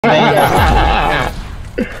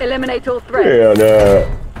Eliminate all threats. Hell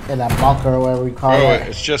no. In that bunker or whatever we call it.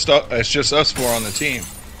 It's just us four on the team.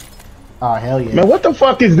 Oh hell yeah. Man, what the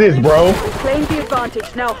fuck is this, bro? Claim the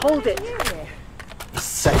advantage. Now hold it.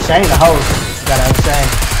 Shane the host. You gotta have Shane.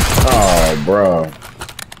 Oh, bro.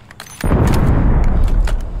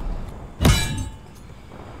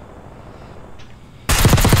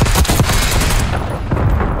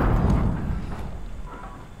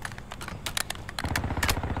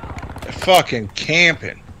 They're fucking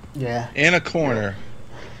camping. Yeah. In a corner.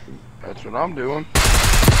 That's what I'm doing.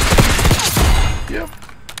 Yep.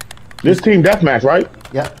 This team deathmatch, right?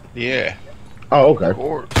 Yep. Yeah. Oh, okay. Of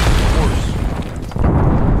course.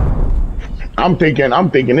 I'm thinking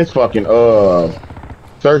it's fucking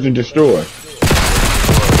Search and Destroy.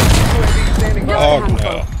 Oh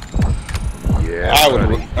no. Yeah. I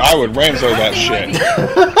would Ramzo that shit.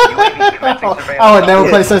 I would never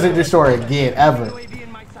play Search and Destroy again, ever.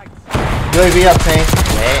 UAV up, team.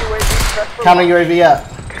 Counter UAV up.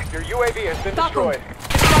 Your UAV has been destroyed.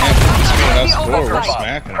 We're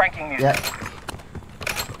smacking. Yep.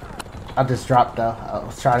 I just dropped though. I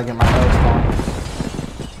was trying to get my nose going.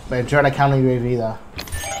 But enjoy the counter UAV though.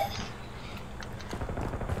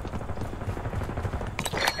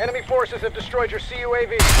 Enemy forces have destroyed your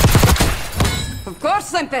CUAV. Of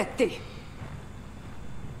course I'm petty.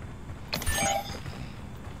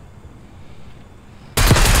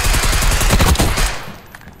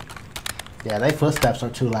 Yeah, they footsteps are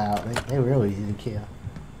too loud. They real easy to kill.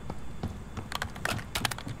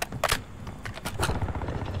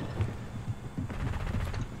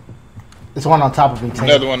 There's one on top of me, team.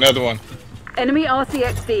 Another one. Enemy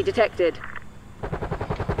RCXD detected.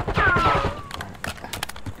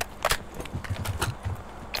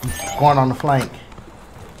 Going on the flank.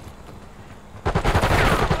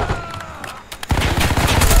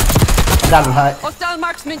 Got him, hut. Hostile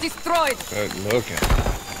marksman destroyed. Good looking.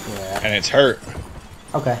 Yeah. And it's hurt.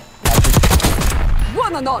 Okay.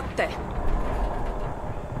 Buonanotte.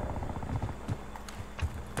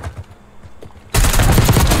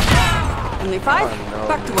 Only 5.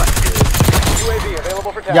 Back to work. UAV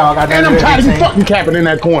available for task. Y'all got And that I'm tired of you UAV, fucking capping in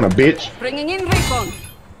that corner, bitch. Bringing in recon.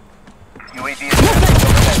 UAV is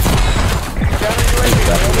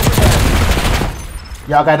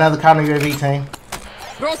Y'all got another counter UAV, team.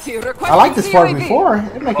 Rossi, I like this part before.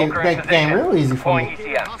 It make the game real easy for me. I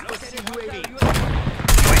see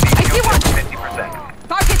one. 50%.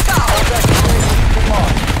 Target down.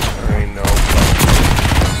 There ain't no.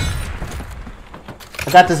 I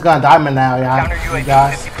got this gun diamond now, y'all. Counter UAV, You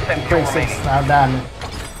guys. 50% 36 now diamond.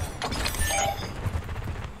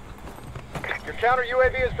 Your counter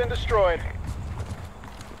UAV has been destroyed.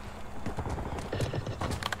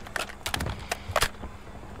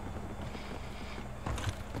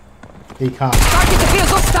 He comes. Target appears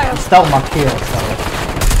hostile. Stole my kill, so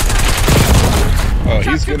Oh,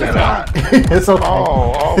 he's good at that. it's okay.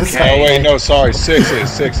 Oh, It's okay. Oh wait, no, sorry,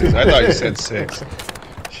 sixes. I thought you said 6.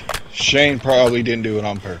 Shane probably didn't do it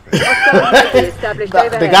on purpose. Established The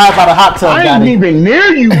overhead. guy by the hot tub I got ain't it even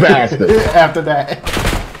near you, bastard. after that.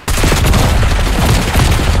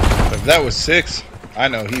 If that was 6, I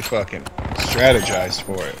know he fucking strategized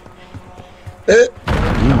for it.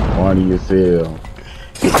 You funny as hell.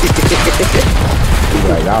 He's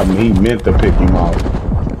like, he meant to pick him off.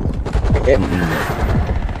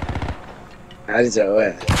 How's it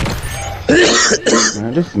going?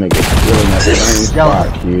 Man, this nigga still in that same spot,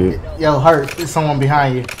 kid. Yo, hurt. There's someone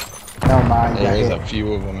behind you. Never mind. You Yeah, got there's hit. a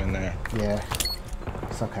few of them in there. Yeah.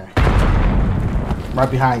 It's okay. Right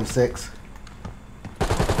behind you, 6.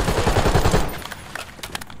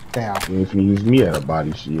 Damn. You ain't finna use me as a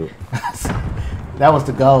body shield. That was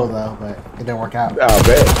the goal, though, but it didn't work out. I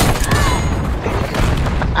bet.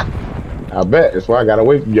 I bet. That's why I got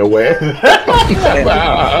away from your ass.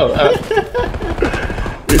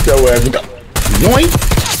 Get your ass. Yoink.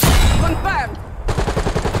 Confirmed.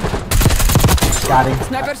 Got him.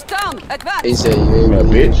 Snipers down. Advance. He said Yeah,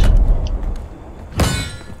 UAV. bitch.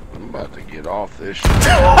 I'm about to get off this shit.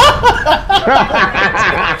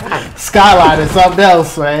 Skyline is something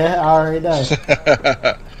else, man. I already know.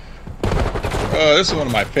 Oh, this is one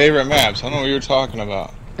of my favorite maps. I don't know what you were talking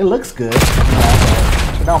about. It looks good.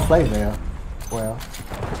 It don't play there. Well.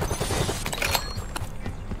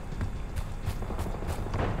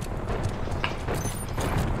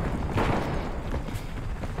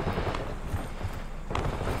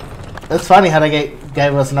 It's funny how they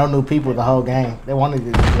gave us no new people the whole game. They wanted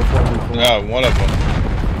to get 4 people. No, one of them.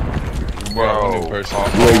 Bro. One new person.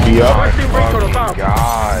 UAV up. My fucking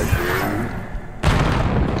God, dude.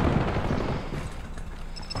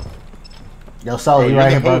 Yo, Sully, you You're right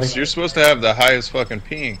the here, buddy. host. You're supposed to have the highest fucking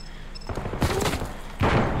ping.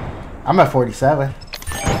 I'm at 47.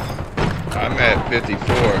 I'm at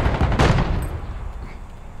 54.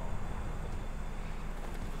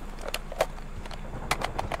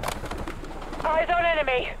 Eyes on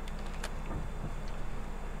enemy.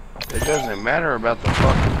 It doesn't matter about the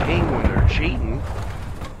fucking ping when they're cheating.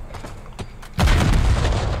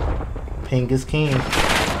 Ping is king.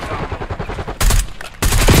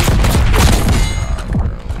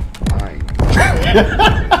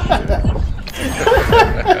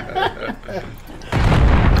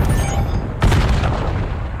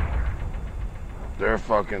 They're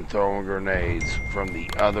fucking throwing grenades from the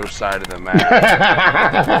other side of the map.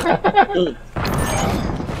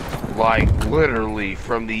 Like, literally,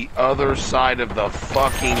 from the other side of the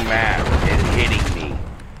fucking map and hitting me.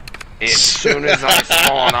 As soon as I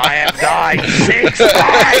spawn, I have died 6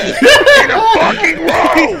 times in a fucking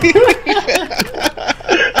row!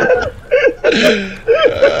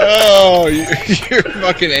 Oh, your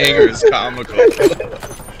fucking anger is comical.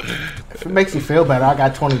 If it makes you feel better, I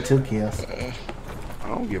got 22 kills. I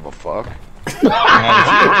don't give a fuck. If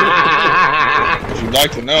you'd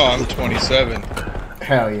like to know, I'm 27.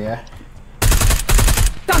 Hell yeah.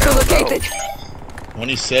 Counter located.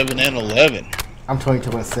 27 and 11. I'm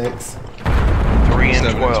 22 and 6. 3 and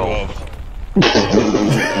 7 12.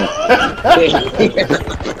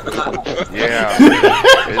 Yeah.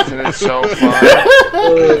 Isn't it so fun?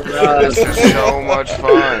 This is so much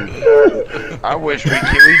fun. I wish can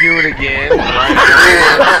we do it again? Right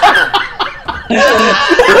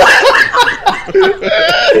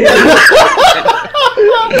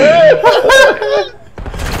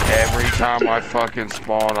Every time I fucking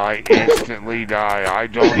spawn, I instantly die. I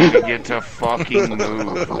don't even get to fucking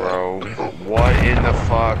move, bro. What in the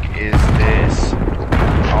fuck is this?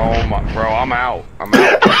 Oh my, bro, I'm out. I'm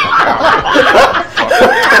out.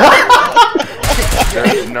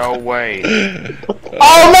 There's no way.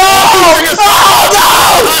 Oh no!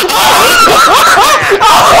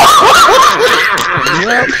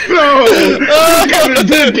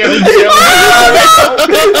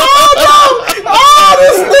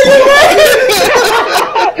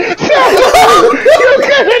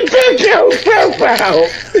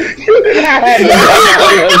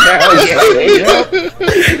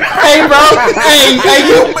 Hey bro,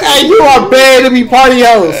 hey, you are banned to be party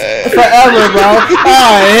host forever, bro.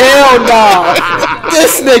 Oh hell no,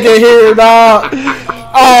 this nigga here, dog.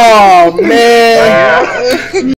 Oh man.